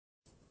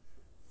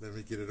Let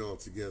me get it all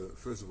together.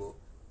 First of all,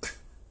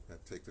 I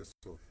take this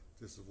off.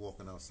 This is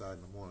walking outside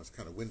in the morning. It's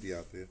kind of windy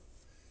out there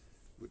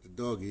with the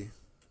doggy.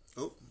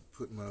 Oh,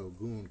 put my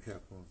goon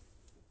cap on.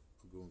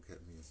 Goon cap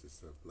means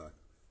it's black,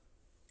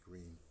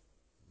 green,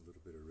 a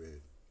little bit of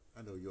red.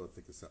 I know y'all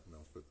think it's something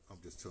else, but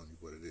I'm just telling you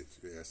what it is.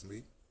 You ask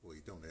me, well,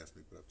 you don't ask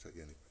me, but I'll tell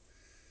you anyway.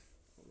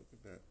 Oh, look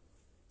at that.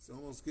 It's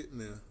almost getting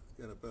there.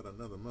 Got about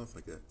another month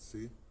I got.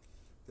 See?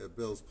 That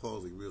Bell's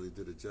palsy really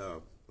did a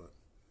job, but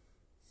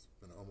it's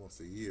been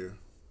almost a year.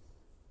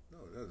 No,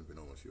 it hasn't been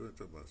almost a year. I'm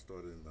talking about it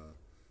started in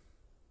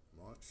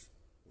March,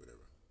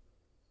 whatever.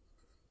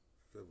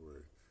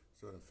 February.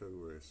 Started in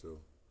February,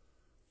 so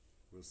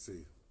we'll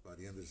see. By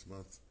the end of this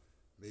month,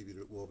 maybe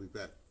it will be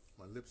back.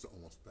 My lips are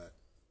almost back.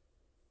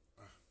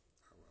 Oh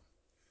well.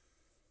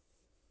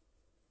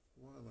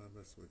 Why am I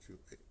messing with you?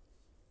 Hey.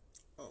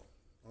 Oh,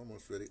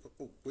 almost ready.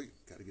 Oh, wait,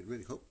 gotta get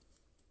ready. Hope.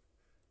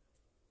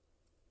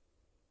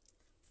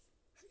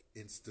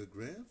 Hey,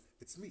 Instagram,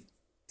 it's me,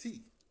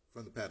 T,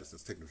 from the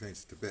Pattersons, taking the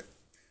trains to Tibet.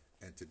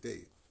 And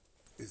today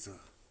is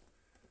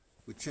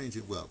we're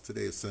changing. Well,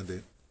 today is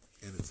Sunday,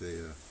 and it's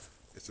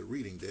a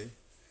reading day.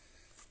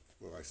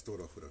 Well, I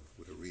start off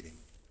with a reading.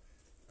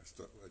 I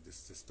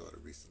just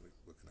started recently.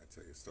 What can I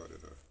tell you?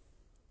 Started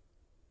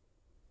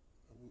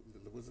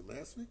was it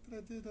last week that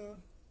I did?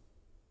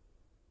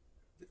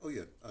 Oh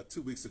yeah,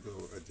 2 weeks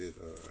ago I did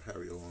a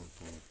Harry Owen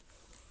poem,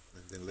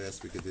 and then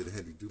last week I did a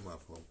Henry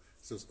Dumas poem.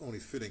 So it's only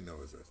fitting, no,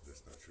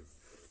 that's not true.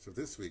 So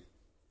this week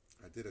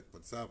I did a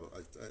Konsaba.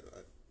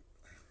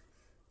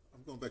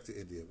 I'm going back to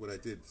India. What I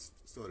did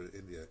started in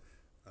India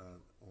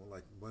on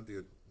like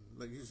Monday,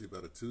 like usually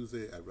about a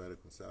Tuesday. I write a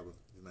Konsaba,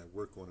 then I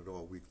work on it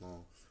all week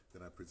long.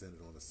 Then I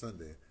presented on a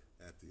Sunday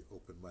at the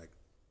open mic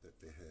that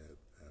they had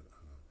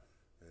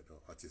at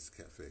Artist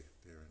Cafe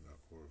there in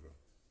Oroville.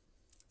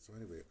 So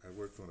anyway, I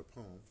worked on a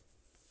poem.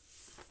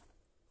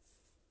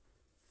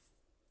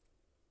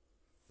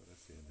 But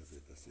that's the end of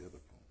it. That's the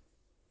other poem.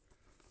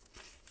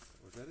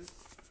 Was that it?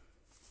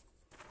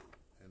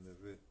 End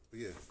of it. Oh,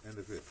 yeah, end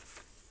of it.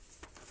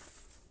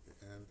 The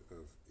end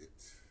of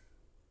it.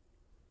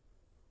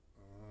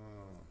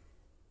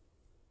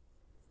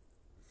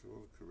 So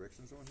all the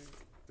corrections on here?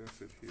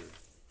 That's it here.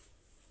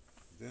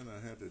 Then I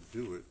had to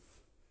do it.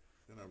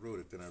 Then I wrote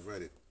it. Then I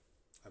write it.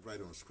 I write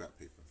it on scrap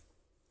paper.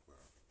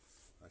 Well,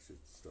 I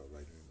should start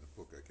writing in a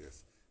book, I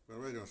guess. But I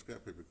write it on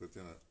scrap paper because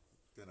then I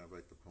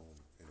write the poem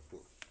in a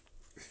book.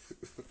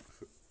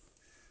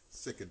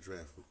 Second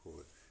draft, we'll call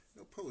it.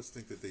 You know, poets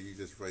think that you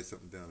just write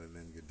something down and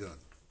then you're done.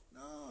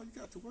 No, you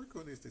got to work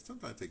on these things.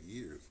 Sometimes take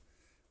years.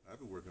 I've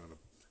been working on a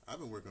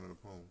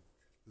poem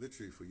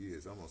literally for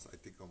years. I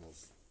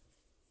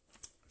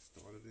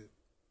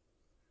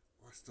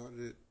started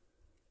it.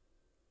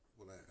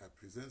 Well, I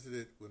presented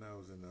it when I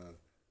was in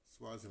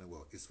Swaziland.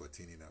 Well,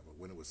 Eswatini now, but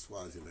when it was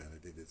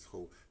Swaziland, they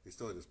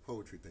started this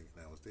poetry thing,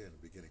 and I was there in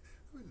the beginning.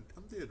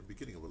 I'm there at the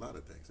beginning of a lot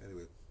of things.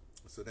 Anyway,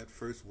 so that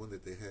first one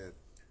that they had,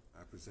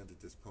 I presented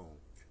this poem.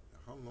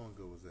 Now, how long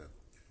ago was that?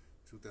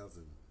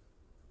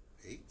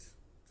 2008?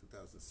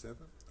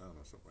 2007? I don't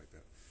know, something like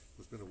that.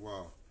 It's been a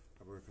while.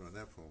 I'm working on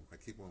that poem. I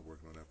keep on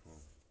working on that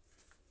poem.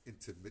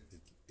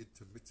 Intermittently.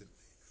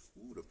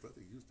 Ooh, the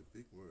brother used a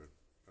big word.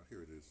 Oh,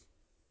 here it is.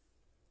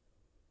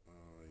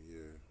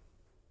 Yeah.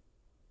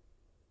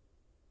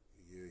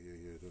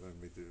 Then I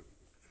made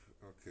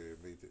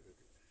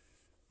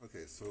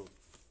okay, so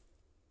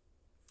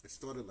it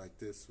started like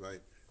this,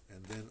 right?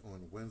 And then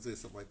on Wednesday,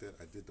 something like that,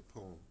 I did the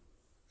poem.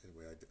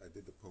 Anyway, I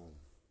did the poem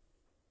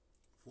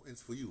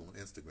for you on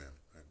Instagram.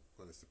 Right?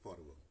 Well, it's a part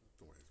of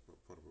don't worry, it's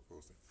part of a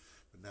posting.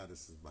 But now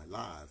this is my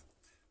live,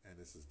 and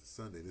this is the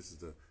Sunday. This is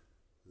the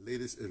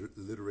latest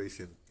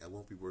iteration. I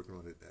won't be working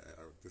on it.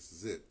 This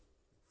is it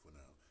for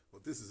now.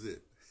 Well, this is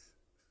it.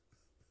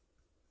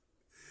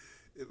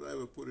 If I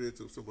ever put it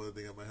into some other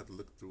thing, I might have to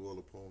look through all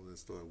the poems and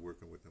start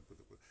working with them.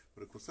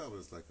 But a Konsaba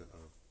is like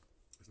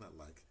it's not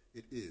like,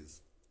 it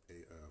is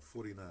a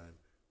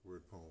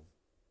 49-word poem,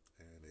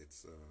 and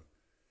it's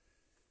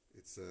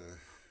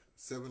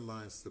 7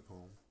 lines to the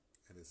poem,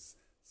 and it's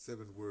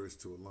 7 words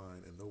to a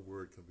line, and no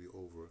word can be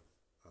over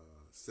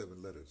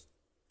 7 letters,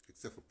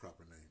 except for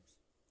proper names.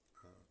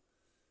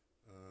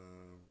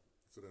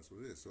 So that's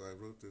what it is. So I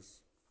wrote this.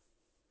 Is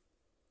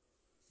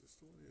this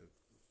the one here?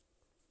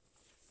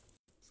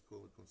 It's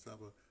called a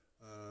Konsaba.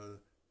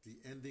 The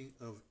ending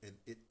of an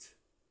it.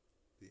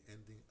 The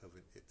ending of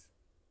an it.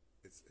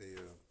 It's a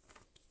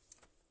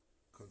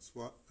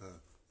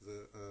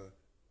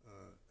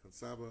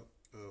Konsaba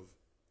of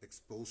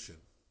expulsion.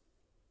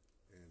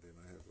 And then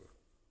I have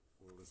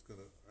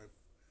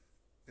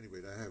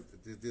anyway,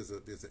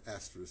 there's an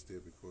asterisk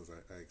there because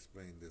I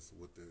explained this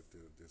what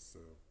this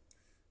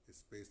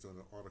it's based on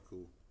the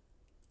Article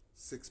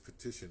 6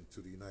 petition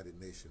to the United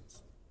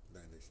Nations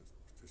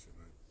petition,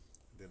 right?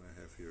 And then I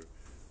have here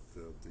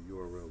the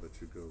URL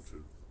that you go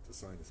to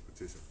sign this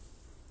petition.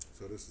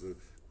 So this is a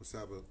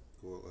Konsaba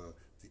called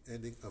The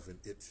Ending of an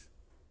It,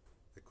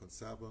 a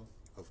Konsaba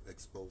of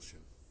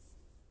expulsion.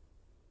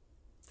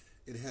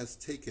 It has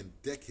taken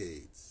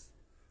decades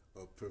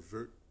of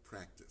pervert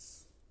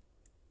practice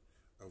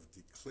of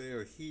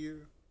declare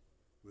here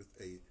with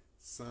a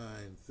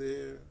sign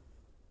there.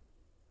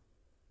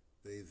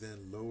 They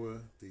then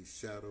lower the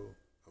shadow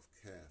of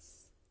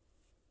cast.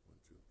 1,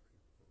 2, 3,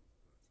 4,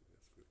 5, 6,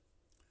 that's good.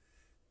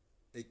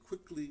 They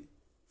quickly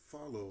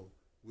follow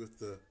with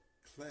the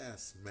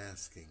class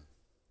masking.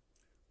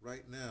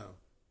 Right now,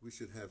 we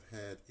should have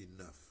had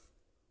enough.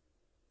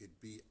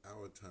 It be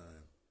our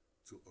time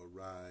to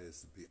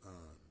arise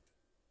beyond.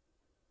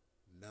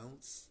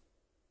 Nounce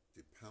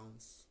the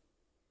pounce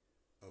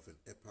of an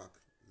epoch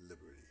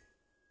liberty.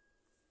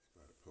 It's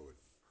by the poet.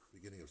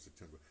 Beginning of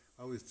September.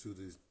 I always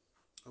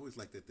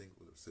like that thing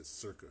when it says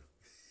circa.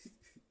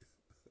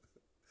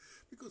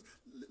 Because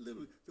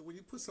literally, when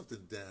you put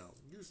something down,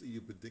 usually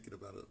you've been thinking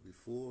about it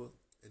before,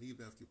 and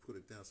even after you put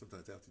it down,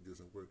 sometimes after you do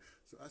some work.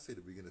 So I say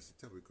the beginning of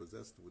September because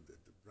that's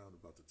around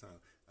about the time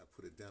I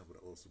put it down, but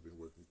I've also been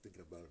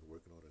thinking about it and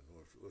working on it and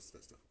all that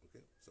stuff.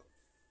 Okay, so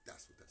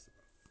that's what that's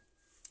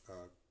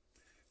about.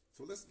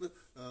 So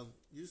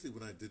usually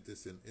when I did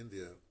this in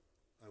India,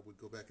 I would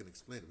go back and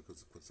explain it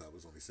because I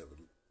was only 7,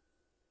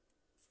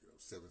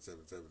 7,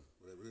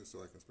 whatever it is, so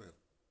I can explain it.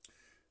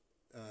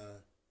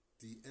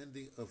 The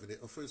ending of an,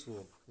 first of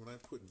all, when I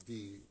put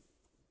D,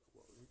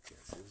 well, you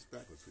can't see it, it's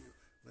backwards for you.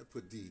 When I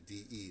put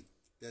D-E,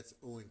 that's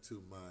owing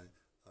to my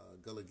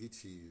Gullah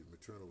Geechee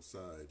maternal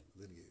side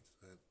lineage,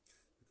 right?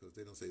 Because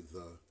they don't say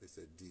the, they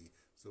said D.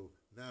 So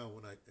now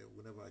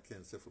whenever I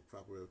can, except for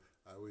proper,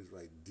 I always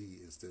write D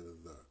instead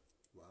of the.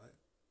 Why?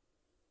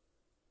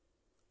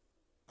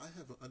 I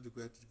have an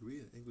undergraduate degree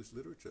in English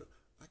literature.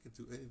 I can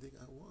do anything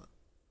I want.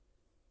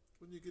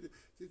 When you get it,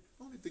 the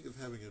only thing of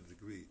having a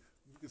degree,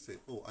 you can say,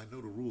 oh, I know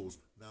the rules.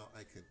 Now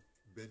I can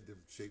bend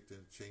them, shape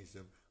them, change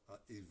them,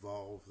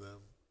 evolve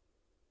them.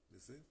 You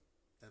see?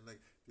 And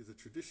like, there's a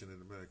tradition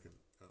in American,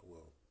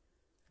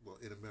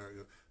 in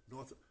America,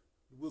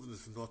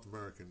 wilderness of North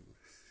American,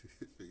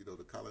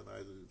 the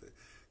colonizers that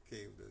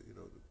came,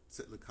 the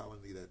settler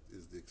colony that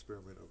is the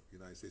experiment of the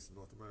United States and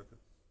North America,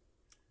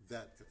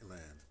 that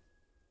land.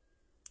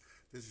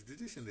 There's a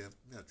tradition there,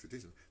 not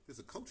tradition, there's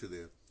a culture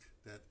there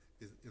that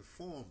is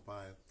informed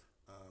by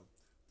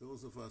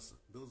those of us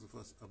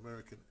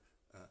American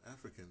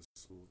Africans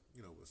who,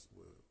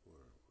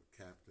 were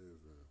captive,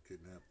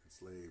 kidnapped,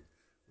 enslaved,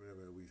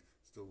 whatever. We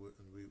still,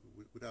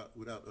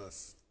 without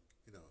us,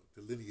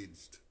 the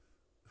lineaged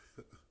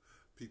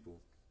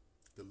people,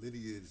 the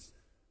lineaged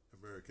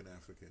American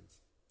Africans.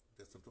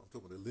 I'm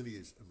talking about the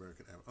lineage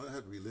American. I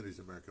had to be lineage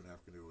American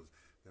African.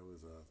 That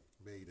was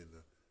made in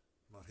the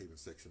Mount Haven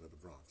section of the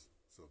Bronx.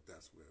 So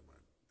that's where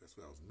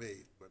I was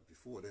made. But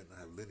before then, I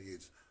have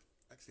lineage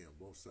actually on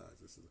both sides.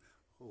 This is a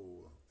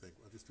whole thing.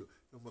 I just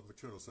on my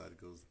maternal side,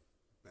 it goes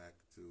back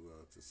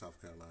to South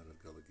Carolina,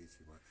 Gullah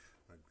Geechee.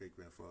 My great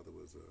grandfather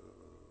was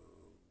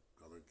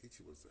Gullah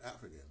Geechee was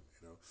African,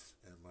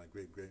 and my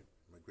great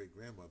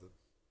grandmother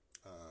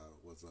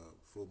was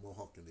full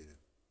Mohawk Indian.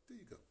 There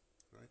you go,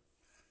 right?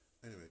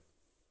 Anyway,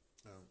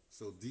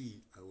 so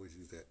D, I always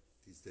use that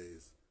these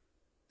days.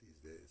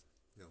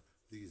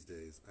 These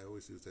days, I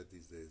always use that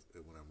these days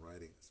when I'm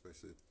writing,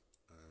 especially,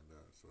 and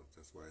so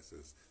that's why it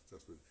says,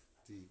 that's what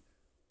the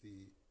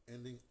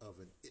ending of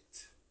an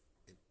it.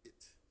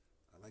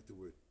 I like the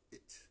word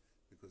it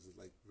because it's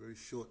like very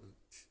short and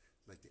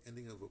like the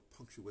ending of a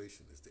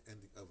punctuation. It's the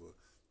ending of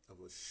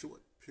a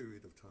short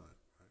period of time,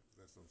 right?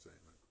 That's what I'm saying,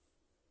 right?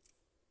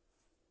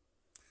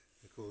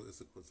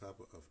 It's a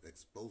example of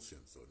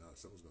expulsion. So now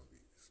someone's going to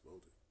be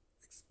expelled.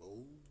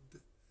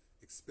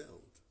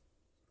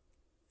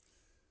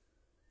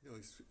 You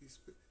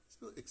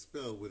spell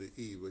expel with an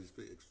E, but you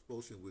spell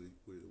expulsion with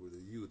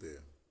a U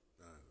there.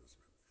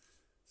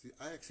 See,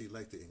 I actually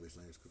like the English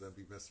language because I'd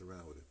be messing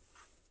around with it.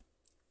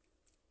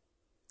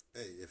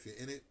 Hey, if you're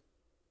in it,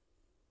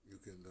 you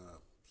can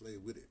play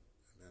with it,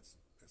 and that's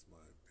my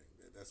thing.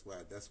 That's why,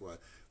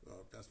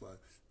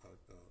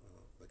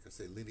 like I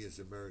say, lineage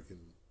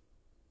American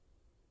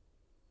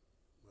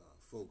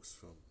folks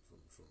from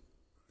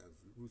have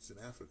roots in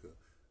Africa,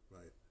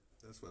 right?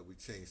 That's why we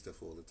change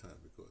stuff all the time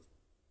because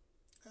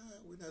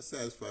we're not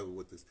satisfied with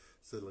what this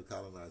settler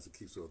colonizer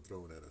keeps on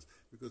throwing at us.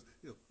 Because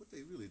what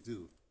they really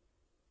do,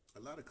 a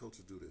lot of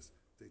cultures do this.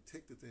 They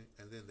take the thing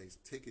and then they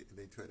take it and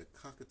they try to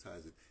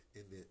concretize it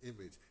in their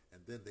image,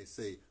 and then they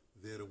say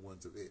they're the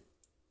ones of it.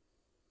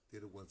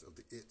 They're the ones of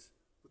the it.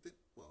 But then,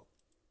 well,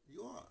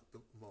 you are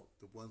the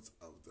ones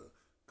of the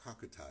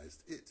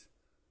concretized it.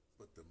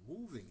 But the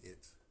moving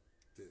it,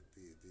 the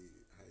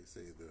how you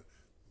say the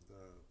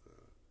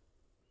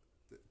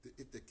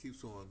it that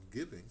keeps on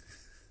giving,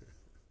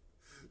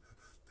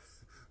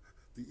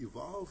 the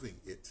evolving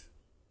it,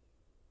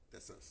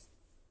 that's us.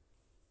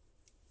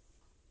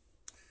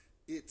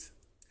 It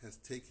has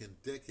taken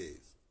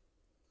decades,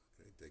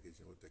 decades,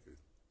 you know what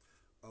decades,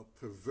 of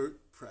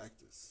pervert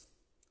practice.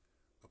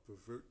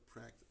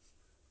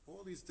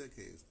 All these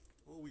decades,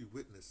 all we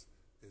witness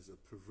is a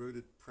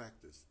perverted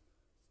practice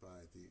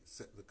by the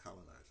settler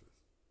colonizers.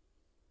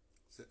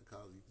 Settler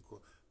colonizers, you can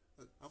call,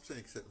 I'm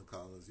saying settler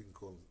colonizers, you can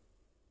call them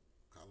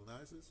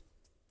colonizers.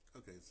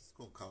 Okay, let's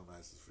call them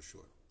colonizers for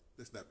short.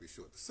 Let's not be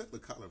short. The settler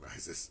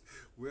colonizers,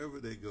 wherever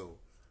they go,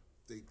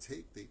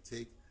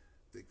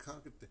 they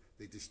conquer,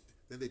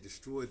 then they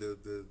destroy the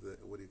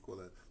what do you call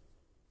it,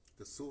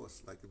 the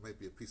source. Like it might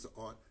be a piece of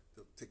art,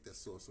 they'll take that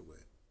source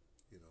away,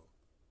 you know,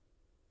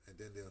 and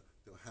then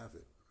they'll have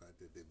it, right?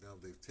 Now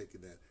they've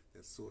taken that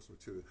source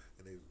material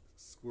and they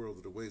squirreled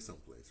it away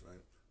someplace,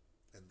 right?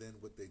 And then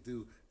what they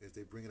do is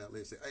they bring it out later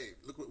and say, hey,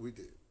 look what we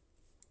did.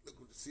 Look,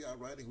 see our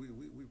writing. We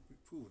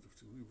proved it.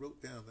 We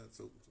wrote down that.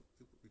 So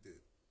look what we did.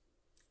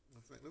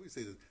 In fact, let me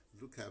say this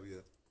little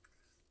caveat.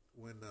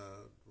 When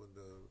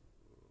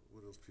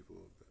those people,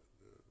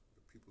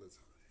 the people that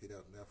hid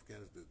out in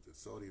Afghanistan, the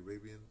Saudi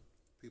Arabian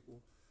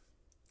people,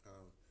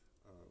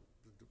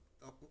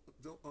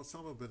 the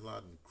Osama bin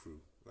Laden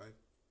crew, right?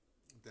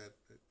 That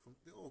from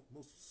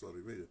most of Saudi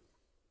Arabia,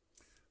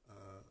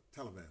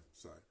 Taliban.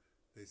 Sorry,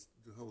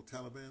 the whole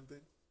Taliban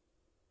thing.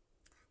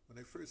 When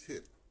they first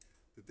hit,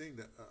 the thing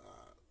that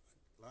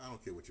I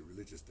don't care what your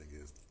religious thing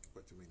is,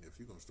 but I mean, if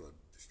you're gonna start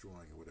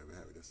destroying or whatever,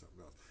 that's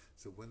something else.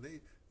 So when they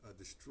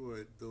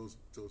destroyed those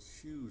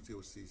huge, there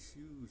was these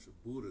huge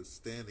Buddhas,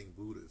 standing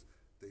Buddhas.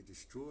 They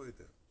destroyed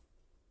them.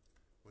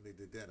 When they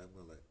did that, I'm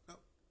going like, no,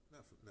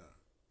 no.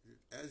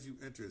 As you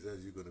enter is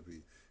as you're going to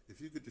be. If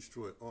you could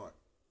destroy art,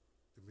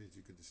 it means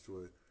you can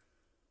destroy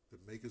the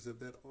makers of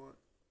that art,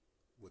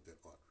 what that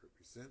art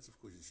represents. Of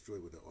course, you destroy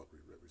what that art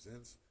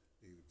represents.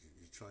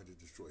 You're trying to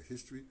destroy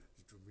history.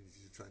 It means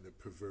you're trying to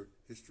pervert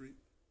history,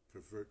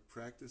 pervert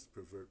practice.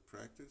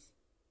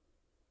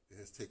 It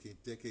has taken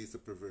decades to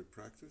pervert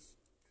practice.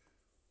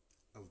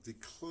 Of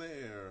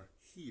declare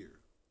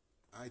here,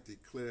 I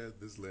declare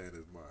this land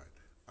is mine.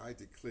 I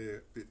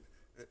declare it.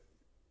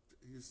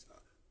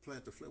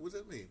 Plant the flag. What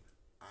does that mean?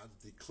 I'm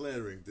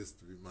declaring this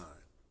to be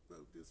mine.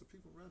 Well, there's some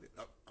people around it.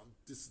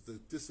 This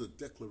is a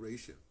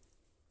declaration.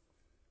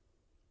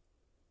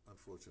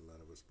 Unfortunately, a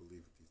lot of us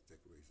believe these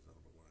declarations. I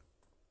don't know why.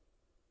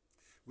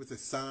 With a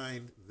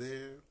sign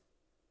there.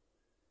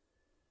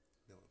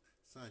 No,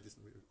 sign just,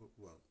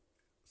 well,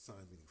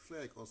 sign meaning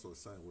flag, also a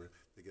sign where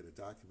they get a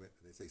document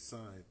and they say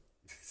sign.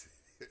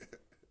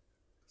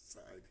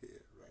 Sign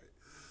here, right?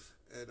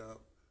 And of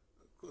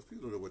course,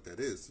 people don't know what that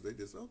is, so they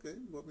just, okay,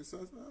 you want me to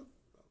sign?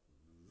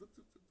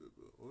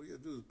 All you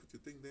gotta do is put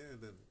your thing there,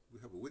 and then we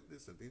have a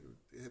witness, and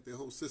they have their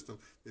whole system.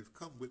 They've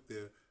come with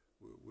their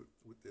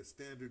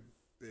standard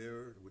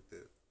bearer, with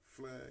their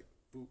flag,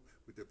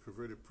 with their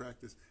perverted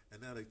practice,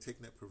 and now they're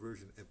taking that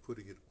perversion and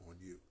putting it on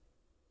you.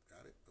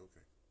 Got it?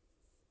 Okay.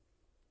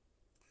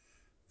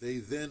 They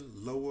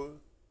then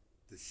lower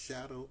the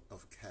shadow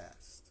of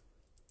caste.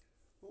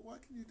 Well, why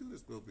can you do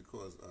this? Well,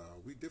 because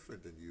we're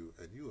different than you,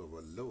 and you are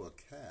a lower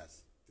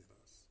caste than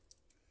us.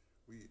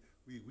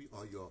 We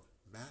are your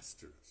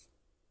masters.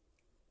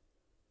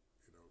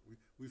 You know,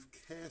 we've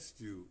cast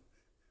you.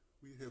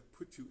 We have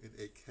put you in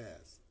a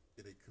caste,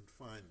 in a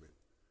confinement.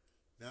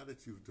 Now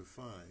that you've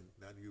defined,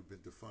 now that you've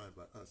been defined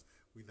by us,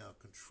 we now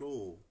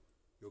control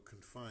your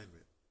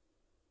confinement.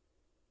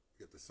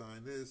 You have to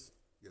sign this.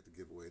 You have to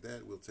give away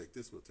that. We'll take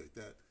this. We'll take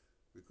that,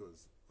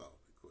 because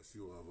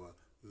you are of a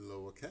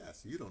lower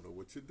caste. You don't know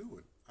what you're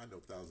doing. I know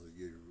thousands of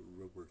years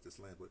you work this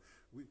land, but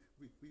we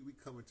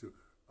coming to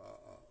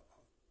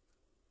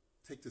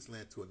take this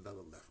land to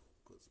another level,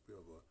 because we're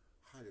of a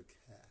higher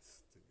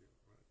caste than you,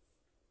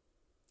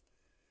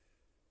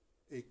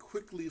 right? A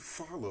quickly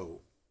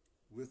follow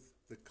with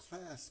the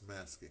class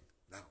masking.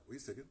 Now, wait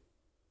a second.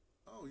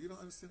 Oh, you don't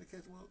understand the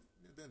caste? Well,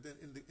 then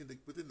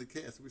within the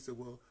caste, we say,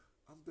 well,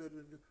 I'm better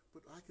than you,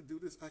 but I can do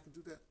this, I can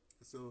do that.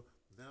 So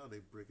now they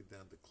break it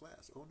down to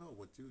class. Oh no,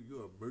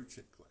 you're a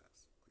merchant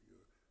class, or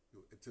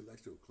you're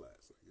intellectual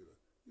class, or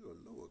you're a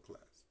lower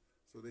class.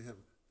 So they have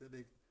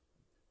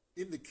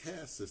in the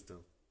caste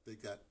system they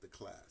got the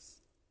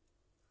class,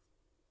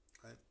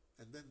 right?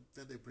 And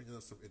then they bring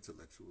out some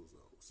intellectuals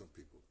or some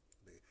people.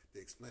 They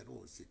explain,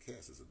 oh, see,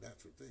 caste is a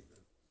natural thing.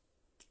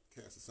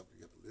 Caste is something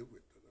you have to live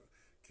with.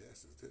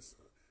 Caste is this.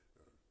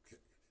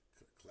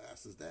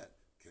 Class is that.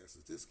 Caste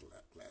is this.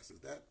 Class is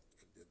that.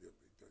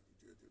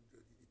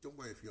 Don't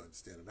worry if you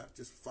understand it not.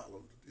 Just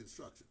follow the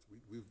instructions.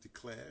 We've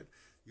declared.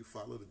 You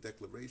follow the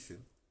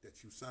declaration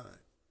that you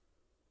signed.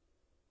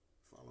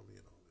 Follow me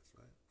in all this,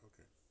 right?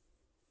 Okay.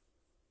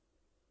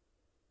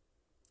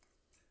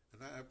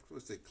 And I, of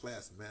course, say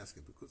class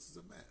masking because it's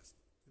a mask.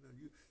 You know,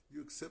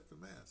 you accept the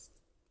mask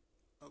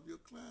of your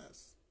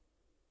class,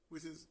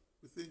 which is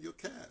within your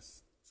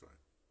caste. Sorry.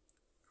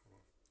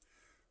 Hold on.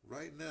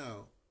 Right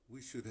now,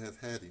 we should have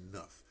had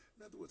enough.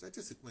 In other words, I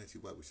just explained to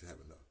you why we should have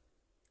enough.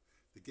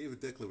 They gave a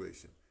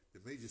declaration. They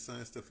made you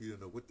sign stuff you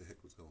didn't know what the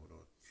heck was going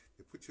on.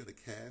 They put you in a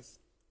caste,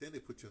 then they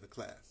put you in a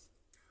class.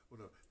 Oh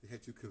no, they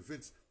had you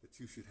convinced that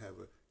you should have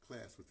a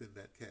class within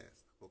that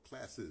caste, or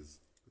classes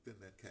within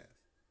that caste.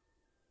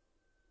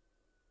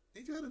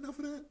 Ain't you had enough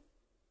of that?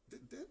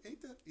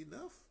 Ain't that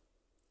enough?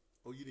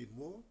 Oh, you need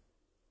more?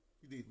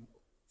 You need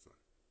more. Sorry.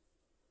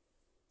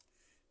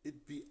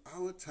 It be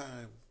our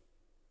time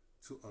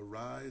to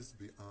arise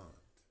beyond.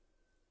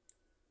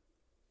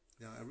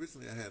 Now,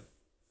 originally I had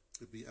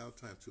to be our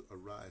time to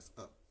arise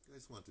up. I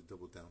just wanted to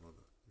double down on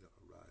the,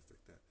 arise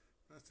like that.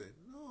 But I say,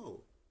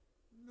 no.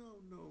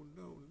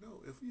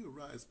 If if you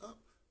rise up,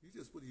 you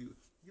just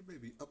you may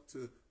be up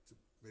to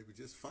maybe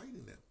just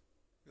fighting them,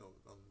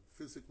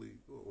 physically,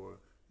 or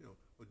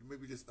or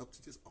maybe just up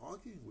to just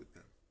arguing with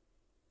them.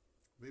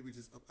 Maybe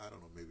just up. I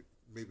don't know.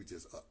 Maybe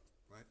just up,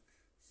 right?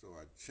 So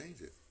I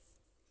changed it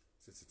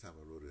since the time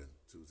I wrote it on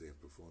Tuesday and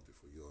performed it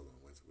for you all on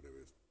Wednesday, whatever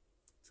it is.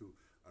 To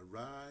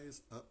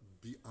arise up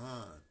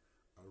beyond.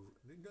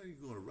 Now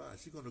you're going to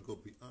rise. You're going to go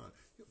beyond.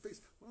 What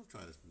I'm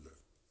trying to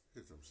learn.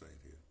 Here's what I'm saying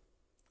here.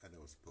 I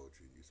know it's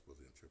poetry. You're supposed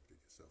to interpret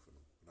it yourself, and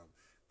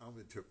I'm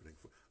interpreting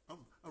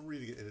I'm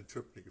reading it and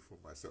interpreting it for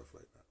myself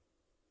right now.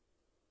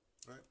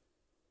 Right?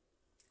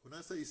 When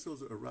I say you're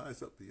supposed to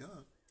arise up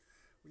beyond,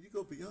 when you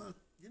go beyond,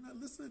 you're not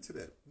listening to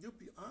that. You're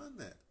beyond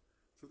that.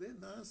 So they're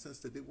nonsense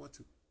that they want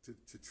to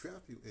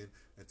trap you in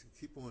and to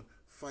keep on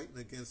fighting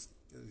against.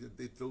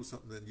 They throw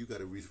something and you got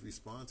to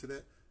respond to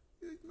that.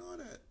 You ignore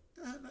that.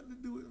 That had nothing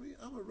to do with me.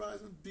 I'm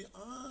arising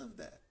beyond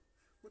that.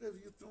 Whatever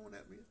you're throwing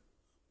at me,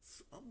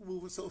 I'm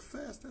moving so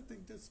fast that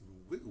thing just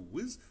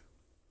whiz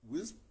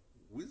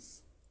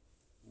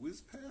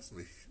past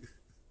me.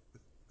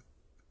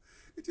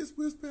 It just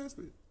whizzed past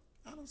me.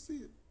 I don't see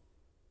it.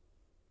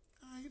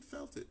 I ain't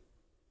felt it.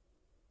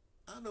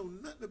 I know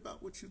nothing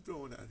about what you're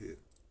throwing out here.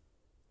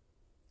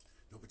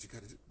 No, but you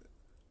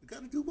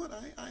gotta do what?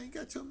 I ain't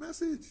got your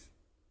message.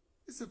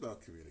 It's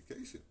about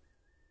communication,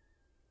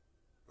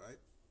 right?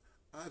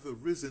 I've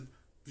arisen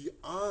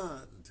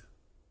beyond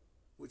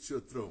what you're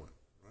throwing,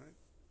 right?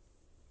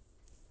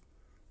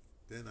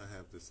 Then I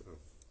have this.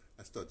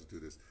 I start to do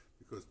this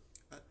because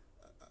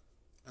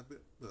I've been.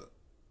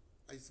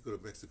 I used to go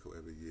to Mexico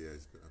every year.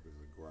 I've been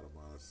in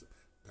Guatemala,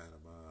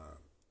 Panama,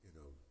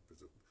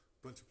 there's a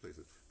bunch of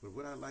places. But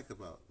what I like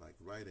about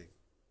writing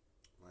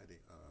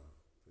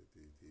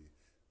the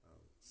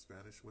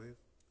Spanish way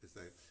is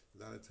that a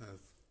lot of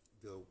times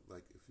they'll,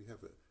 if you have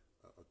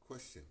a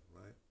question,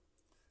 right?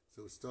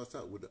 So it starts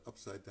out with the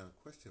upside down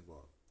question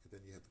mark, and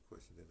then you have the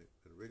question, then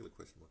a regular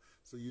question mark.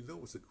 So you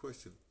know it's a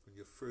question when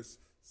you're first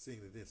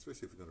seeing it in,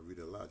 especially if you're going to read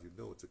it aloud, you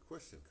know it's a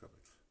question coming.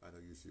 I know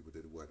usually we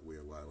did what,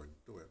 where, why, or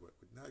nowhere, but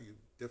now you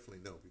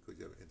definitely know because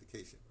you have an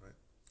indication, right?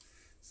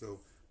 So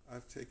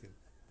I've taken,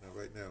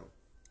 right now,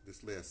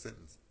 this last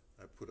sentence,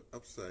 I put an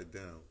upside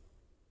down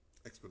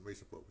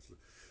exclamation point,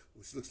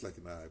 which looks like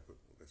an eye, but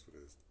that's what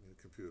it is in the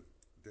computer.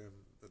 Then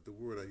the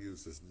word I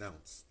use is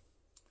nounce.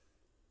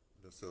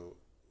 So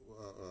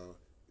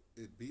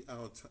it be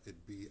our time.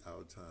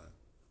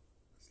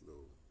 That's a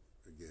little,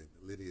 again,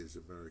 Lydia is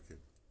American,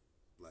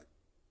 black.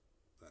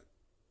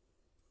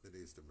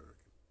 Lydia is the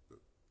American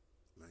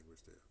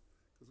language there,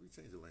 because we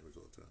change the language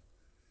all the time.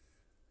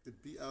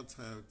 It be our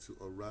time to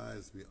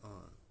arise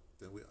beyond.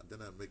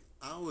 Then I make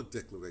our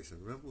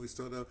declaration. Remember we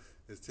started out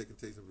as taking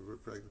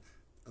of practice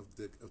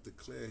of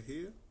declare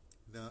here.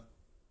 Now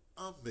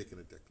I'm making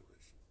a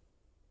declaration.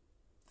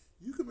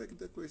 You can make a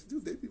declaration too.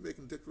 They be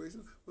making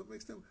declarations. What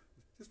makes them?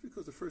 Just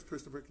because the first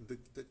person making the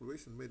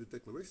declaration made a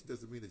declaration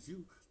doesn't mean that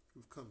you've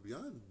come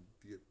beyond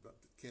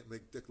can't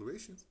make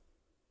declarations.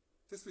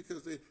 Just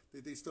because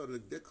they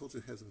started, their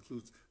culture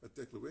includes a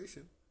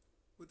declaration,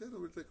 but their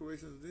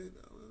declarations,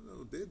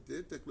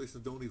 their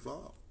declarations don't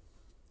evolve.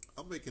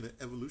 I'm making an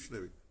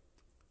evolutionary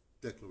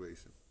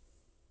declaration.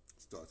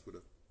 Starts with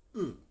a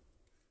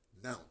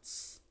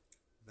nounce.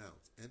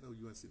 Nounce.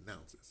 N-O-U-N-C,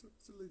 nounce. It's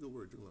a legal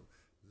word.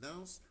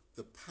 Nounce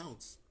the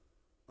pounce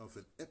of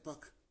an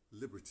epoch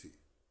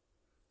liberty.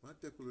 My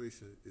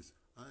declaration is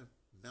I'm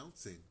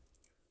announcing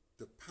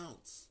the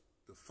pounce,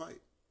 the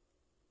fight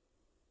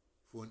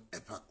for an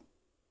epoch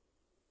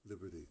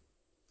liberty.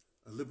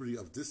 A liberty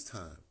of this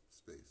time,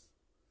 space.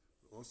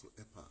 But also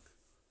epoch.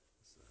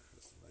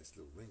 Has a nice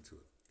little ring to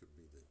it.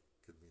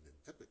 Could mean an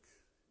epic,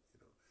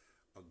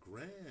 a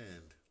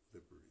grand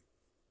liberty,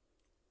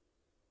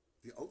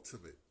 the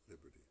ultimate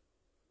liberty,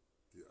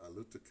 the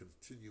aluta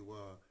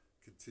continua,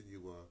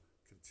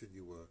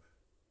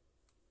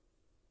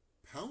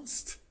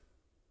 pounced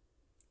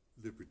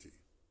liberty.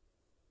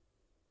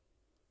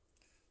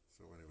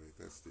 So anyway,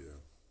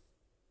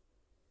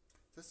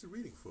 that's the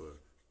reading for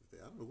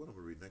today. I don't know what I'm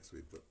gonna read next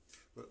week, but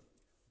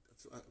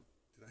so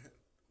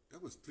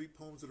that was 3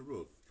 poems in a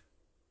row.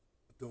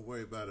 Don't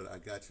worry about it. I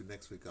got you.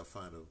 Next week I'll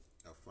find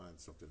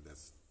something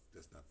that's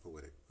not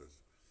poetic, because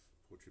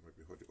poetry might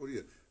be hard to. Oh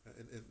yeah,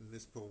 and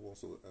this poem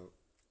also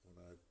when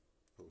I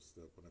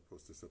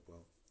post this up,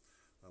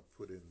 I'll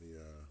put in the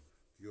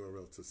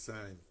URL to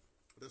sign.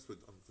 That's what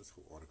this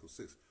whole Article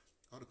 6.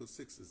 Article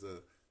 6 is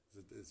a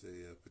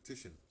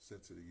petition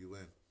sent to the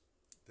UN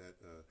that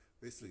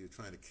basically you're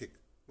trying to kick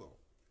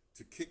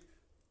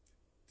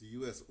the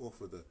U.S. off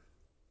of to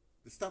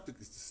stop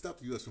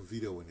the U.S. from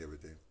vetoing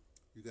everything.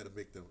 You got to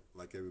make them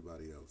like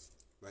everybody else.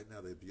 Right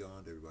now they're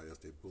beyond everybody else.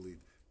 They bully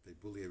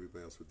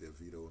everybody else with their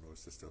veto and all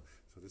this stuff.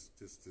 So this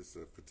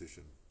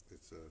petition,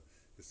 it's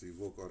to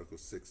evoke Article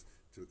 6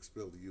 to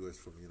expel the U.S.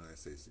 from the United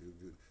States. The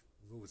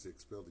move is to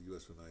expel the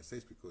U.S. from the United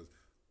States because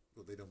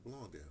they don't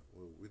belong there.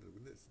 Well,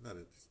 it's not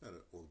an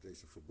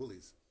organization for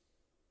bullies.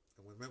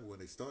 And remember when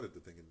they started the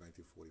thing in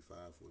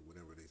 1945 or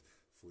whenever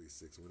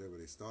 46 or whenever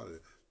they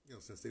started it,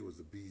 since they was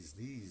the bee's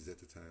knees at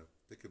the time,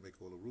 they could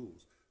make all the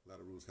rules. A lot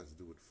of rules has to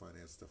do with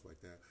finance, stuff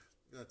like that.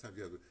 A lot of times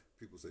you have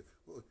people say,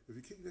 well, if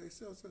you kick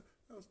yourself out,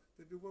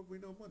 then there won't be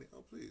no money.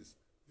 Oh, please.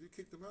 If you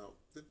kick them out,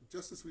 then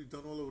just as we've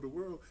done all over the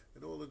world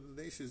and all of the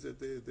nations that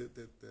the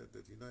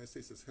United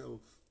States has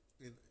held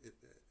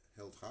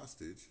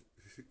hostage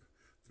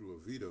through a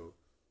veto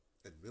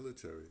and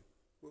military,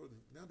 well,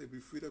 now they'd be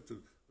freed up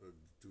to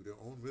do their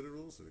own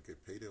minerals and they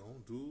could pay their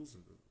own dues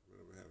and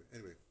whatever have it.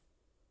 Anyway,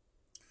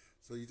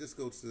 so you just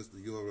go to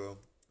the URL,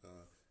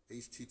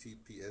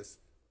 https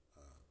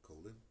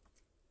colon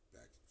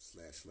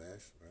 //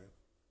 right,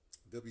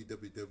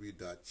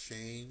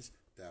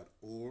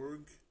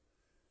 www.change.org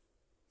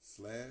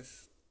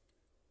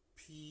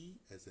 /p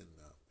as in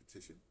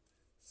petition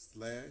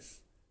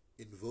 /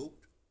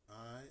 invoked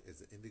I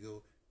as in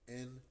indigo,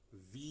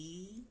 NV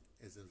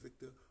as in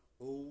Victor,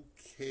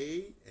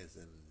 OK as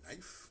in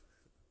knife,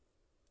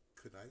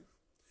 knife,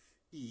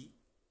 E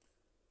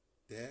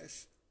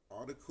dash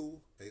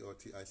article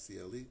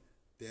ARTICLE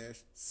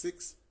dash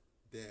 6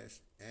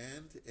 dash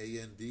and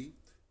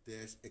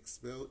dash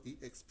expel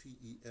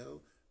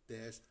EXPEL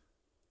dash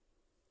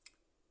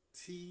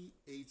THE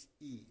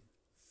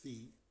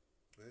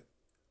right,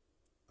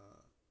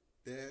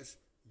 dash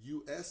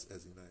US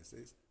as the United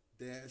States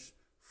dash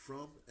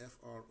from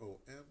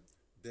FROM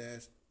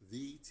dash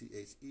the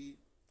THE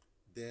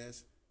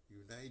dash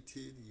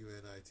United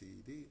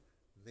UNITED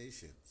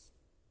nations.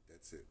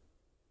 That's it.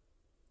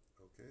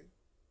 Okay,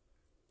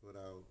 but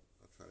I'll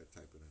try to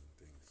type it in the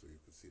thing so you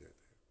can see that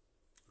there.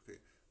 Okay,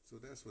 so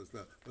that's what's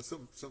about. But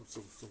some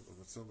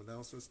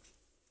announcements.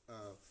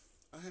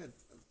 I had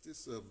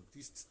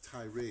these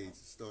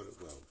tirades started.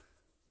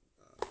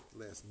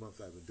 Last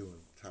month I've been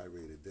doing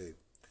tirade a day,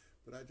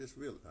 but I just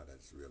realized I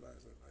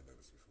done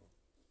this before.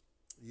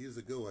 Years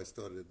ago I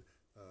started.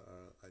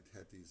 I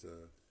had these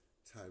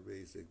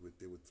tirades.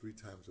 They were 3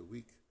 times a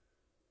week.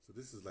 So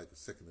this is like a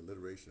second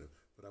alliteration,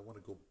 but I want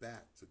to go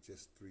back to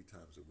just 3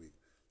 times a week.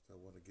 So I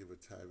want to give a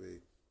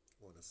tirade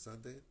on a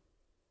Sunday,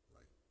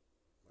 like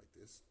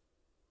this,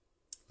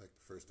 like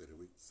the first day of the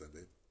week,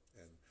 Sunday,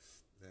 and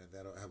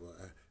that'll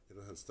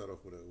it'll have to start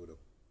off with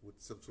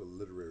some sort of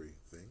literary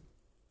thing.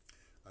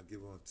 I'll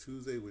give on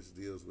Tuesday, which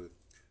deals with,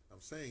 I'm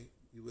saying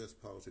U.S.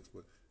 politics,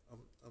 but I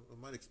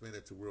might expand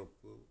that to world.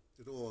 Well,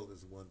 it all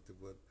is one thing,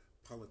 but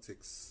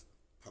politics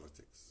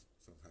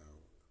somehow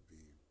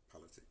be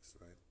politics,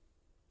 right?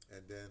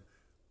 And then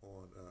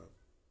on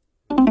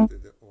what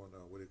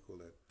do you call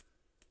that?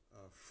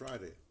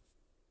 Friday,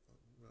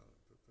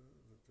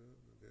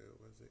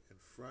 Wednesday, and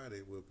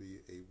Friday will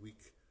be a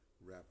week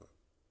wrap up.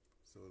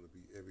 So it'll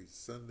be every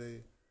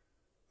Sunday,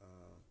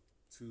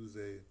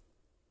 Tuesday,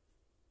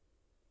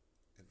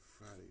 and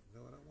Friday.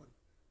 No, I don't want.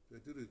 Did I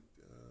do the?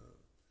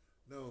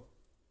 No.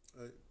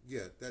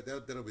 Yeah,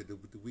 that'll be the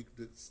week.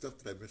 The stuff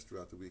that I missed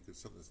throughout the week is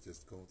something that's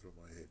just going through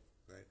my head,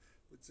 right?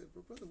 But say,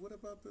 but brother, what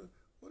about the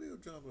audio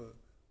drama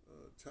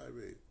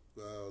tirade?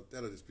 Well,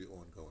 that'll just be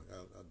ongoing.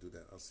 I'll do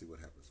that. I'll see what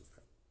happens with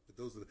that. But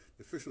those are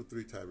the official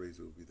 3 tirades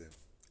will be there.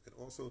 And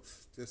also,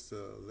 just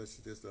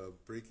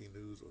breaking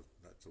news, or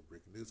not so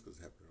breaking news because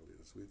it happened earlier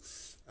this week.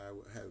 I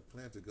have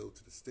planned to go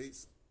to the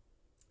States,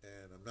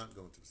 and I'm not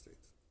going to the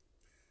States.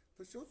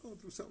 But you're going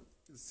through something.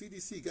 The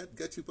CDC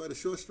got you by the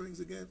short strings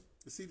again.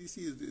 The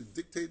CDC is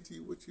dictating to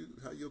you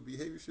how your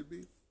behavior should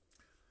be.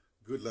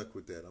 Good luck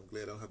with that. I'm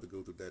glad I don't have to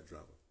go through that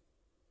drama.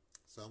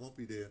 So I won't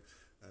be there,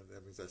 and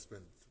that means I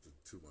spend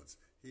 2 months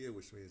here,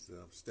 which means that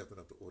I'm stepping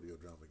up the audio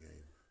drama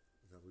game.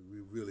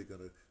 We're really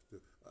gonna do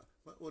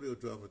my audio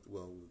drama.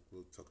 Well,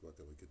 we'll talk about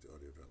that when we get to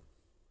audio drama.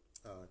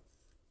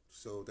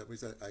 So that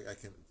means I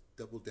can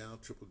double down,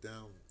 triple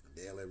down,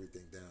 nail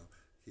everything down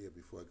here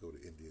before I go to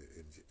India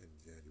in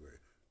January.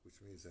 Which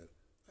means that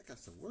I got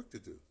some work to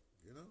do,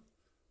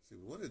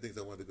 See, one of the things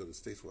I wanted to go to the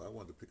States for, I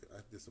wanted to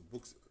there's some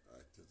books I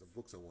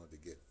wanted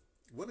to get.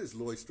 One is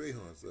Lloyd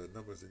Strayhorn's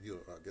Numbers in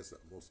Europe, I guess the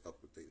most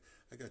up-to-date.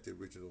 I got the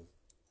original,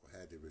 or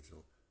had the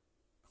original,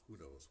 who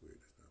knows where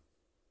it is now.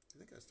 I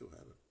think I still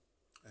have it.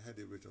 I had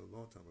the original a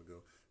long time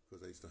ago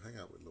because I used to hang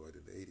out with Lloyd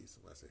in the 80s.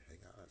 So when I say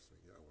hang out, I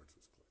went to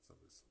some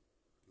of his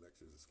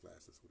lectures, his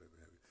classes, whatever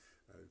have you.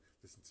 I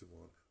listened to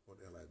him on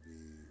LIB,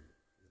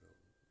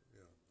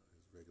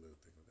 his regular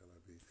thing on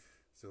LIB.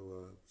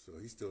 So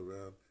he's still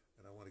around,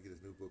 and I want to get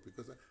his new book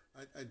because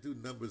I do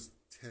numbers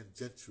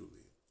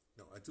tangentially.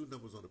 No, I do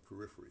numbers on the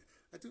periphery.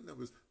 I do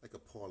numbers like a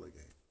parlor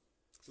game.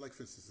 So like,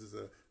 for instance,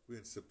 we're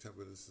in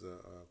September. This is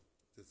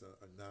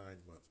a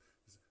 9 month.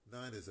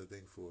 9 is a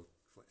thing for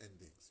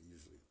endings,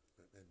 usually.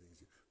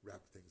 Endings, you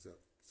wrap things up.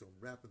 So I'm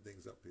wrapping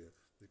things up here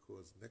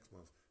because next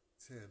month,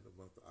 10, the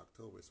month of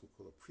October, is what we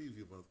call a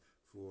preview month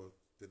for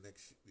the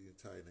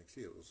entire next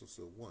year. It's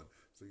also 1.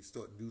 So you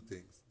start new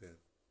things then.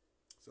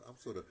 So I'm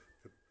sort of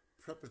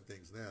prepping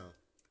things now,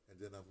 and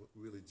then I'm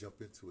really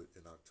jump into it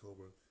in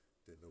October,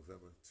 then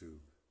November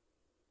to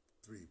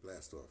 3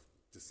 blast off,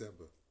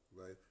 December,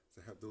 right?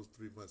 So I have those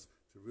 3 months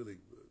to really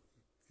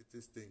get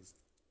these things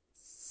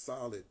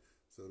solid,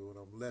 so that when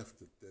I'm left,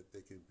 that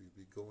they can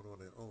be going on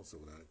their own. So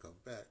when I come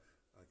back,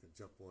 I can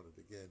jump on it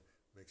again,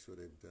 make sure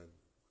they've done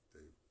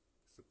they're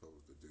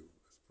supposed to do.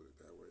 Let's put it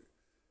that way.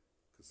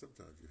 Because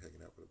sometimes you're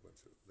hanging out with a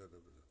bunch of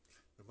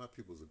and my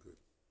peoples are good.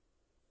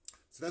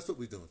 So that's what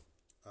we're doing.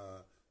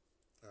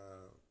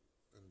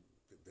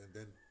 And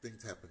then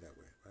things happen that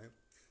way, right?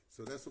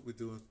 So that's what we're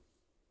doing.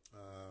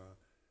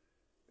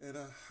 And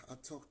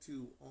I'll talk to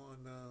you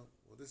on,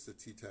 well, this is a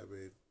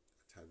tirade,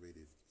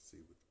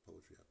 see, with the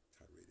poetry, I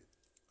tiraded.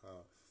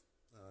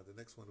 The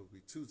next one will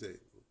be Tuesday,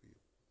 will be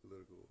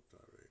political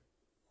tirade.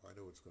 Well, I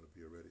know it's going to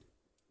be already.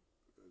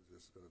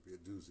 It's going to be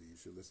a doozy. You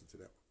should listen to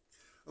that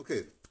one.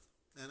 Okay,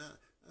 and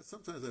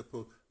sometimes I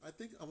post, I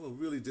think I'm going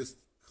to really just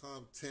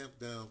tamp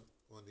down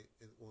on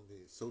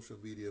the social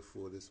media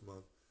for this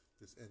month,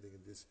 this ending,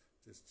 and just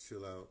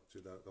chill out.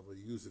 I'm going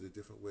to use it a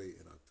different way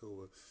in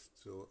October.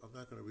 So I'm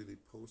not going to really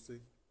posting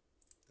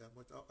that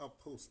much. I'll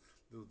post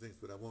little things,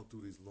 but I won't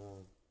do these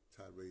long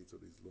tirades or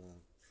these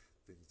long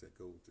things that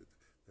go to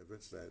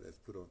eventually that's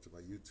put onto my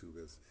YouTube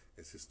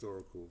as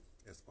historical,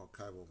 as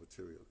archival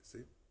material. You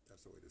see,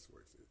 that's the way this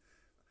works.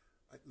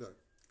 Look,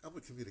 I'm a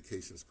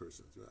communications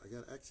person.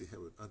 I actually have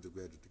an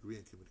undergraduate degree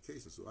in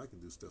communications, so I can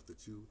do stuff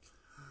that you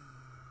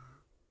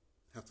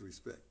have to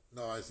respect.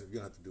 No, I said you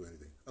don't have to do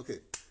anything. Okay.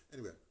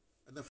 Anyway, enough.